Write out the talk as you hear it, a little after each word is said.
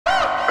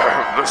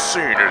The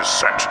scene is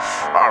set.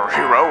 Our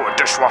hero, a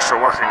dishwasher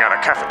working at a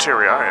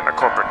cafeteria in a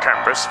corporate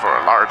campus for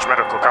a large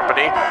medical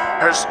company,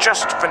 has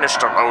just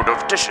finished a load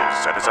of dishes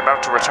and is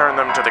about to return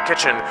them to the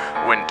kitchen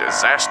when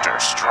disaster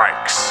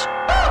strikes.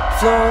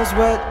 Floor's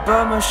wet,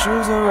 but my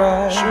shoes are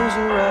right.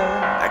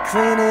 I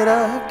clean it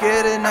up,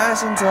 get it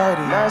nice and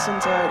tidy.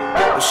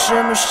 The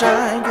shimmer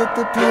shine, get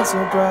the paint so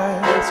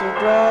bright.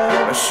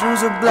 My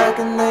shoes are black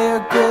and they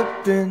are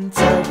grippin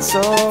tight.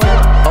 So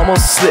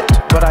almost slipped,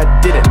 but I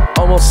didn't.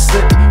 Almost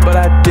slipped, but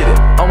I didn't.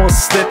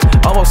 Almost slipped,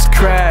 almost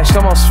crashed,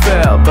 almost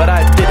fell, but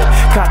I didn't.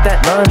 Caught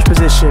that lunge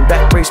position,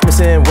 back brace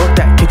missing, work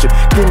that kitchen,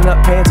 cleaning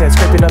up pans and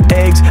scraping up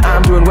eggs.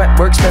 I'm doing wet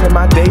work, spending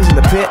my days in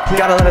the pit.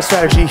 Got a lot of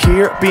strategy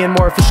here, being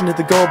more efficient at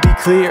the goal, be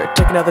clear.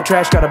 Taking out the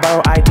trash, gotta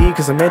borrow ID,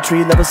 cause I'm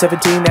entry level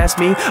 17, that's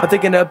me. I'm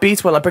thinking of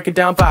beats while I'm breaking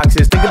down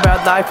boxes. Think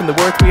about life and the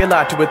worth we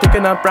allot to it.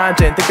 Thinking up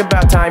rhymes and think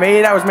about time.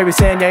 8 hours maybe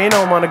saying, yeah, you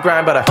know I'm on the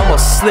grind, but I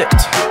almost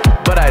slipped,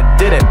 but I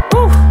didn't.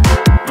 Woo.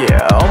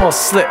 Yeah,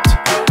 almost slipped,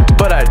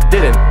 but I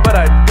didn't.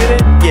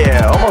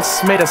 Yeah,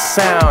 almost made a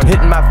sound,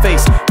 hitting my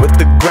face with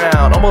the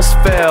ground. Almost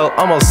fell,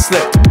 almost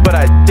slipped, but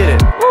I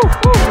didn't. Woo.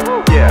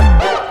 Yeah.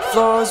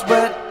 Floor's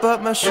wet,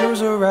 but my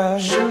shoes are right.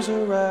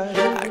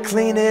 I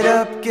clean it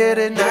up, get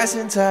it nice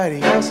and tidy.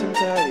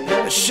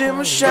 The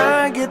shimmer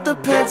shine, get the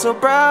paint so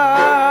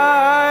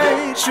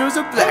bright. Shoes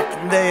are black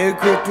and they are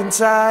gripping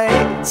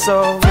tight.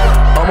 So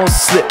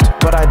almost slipped,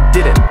 but I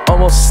didn't.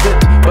 Almost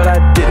slipped, but I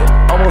didn't.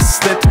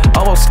 Almost slipped,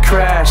 almost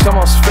crashed,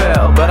 almost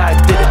fell, but I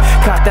didn't.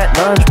 Caught that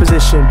lunge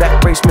position,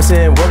 back brace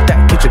missing, work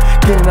that kitchen,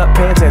 cleaning up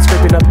pans and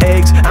scraping up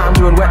eggs. I'm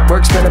doing wet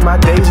work, spending my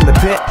days in the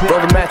pit.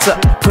 Roll the mats up,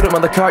 put them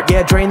on the cart,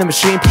 yeah, drain the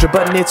machine. Push a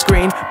button, it's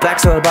green.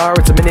 Black's on the bar,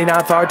 it's a mini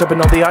not far. Dumping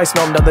all the ice,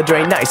 numb down the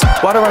drain, nice.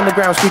 Water on the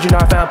ground, squeegee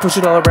not found. Push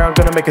it all around,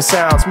 gonna make a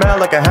sound. Smell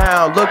like a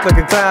hound, look like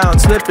a clown.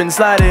 Slipping,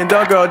 sliding,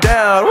 don't go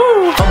down.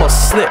 Woo.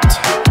 Almost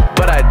slipped,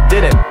 but I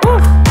didn't.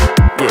 Woo.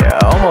 Yeah,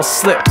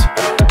 almost slipped,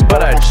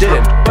 but I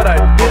didn't.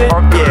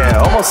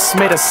 Yeah, almost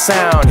made a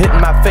sound, hitting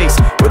my face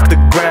with the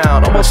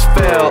ground. Almost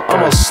fell,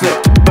 almost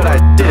slipped, but I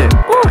didn't.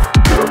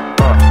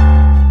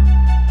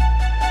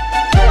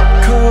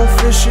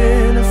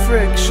 Coefficient of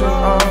friction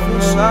on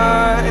the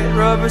line.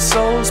 Rubber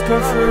soles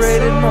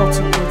perforated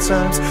multiple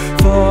times.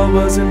 Floor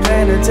wasn't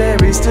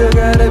planetary, still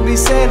gotta be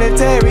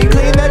sanitary.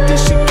 Clean that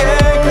dish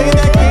again, clean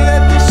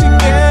that dish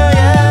again,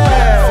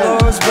 yeah.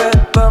 Floor's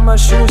wet, but my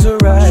shoes are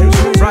right.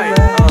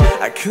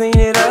 I clean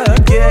it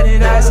up, get it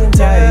nice and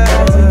tight.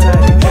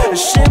 The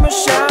shimmer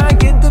shine,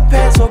 get the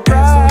pants so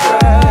bright.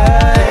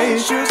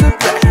 Shoes are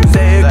black and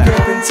they are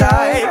gripping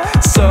tight.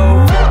 So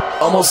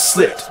almost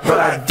slipped, but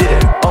I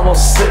didn't.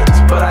 Almost slipped,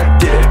 but I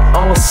didn't.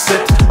 Almost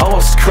slipped,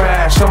 almost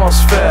crashed,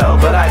 almost fell,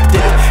 but I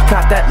didn't.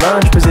 Caught that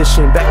lunge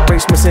position, back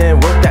brace missing,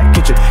 work that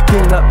kitchen,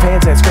 cleaning up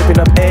pans and scraping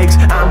up eggs.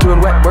 I'm doing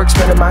wet work,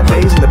 spending my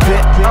days in the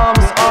pit.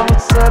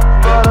 Almost slipped,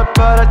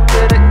 but I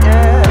did it,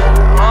 yeah.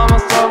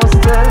 Almost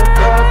did it,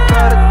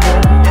 but I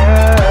did it,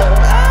 yeah.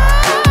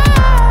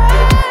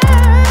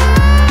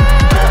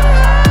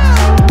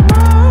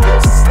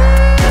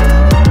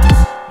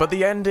 But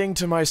the ending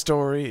to my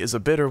story is a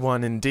bitter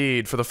one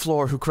indeed, for the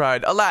floor who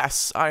cried,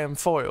 "Alas, I am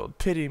foiled,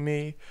 pity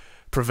me."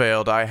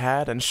 Prevailed I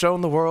had, and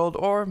shown the world,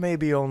 or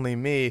maybe only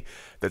me,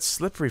 that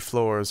slippery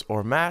floors,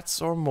 or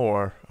mats, or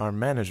more, are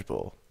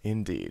manageable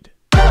indeed.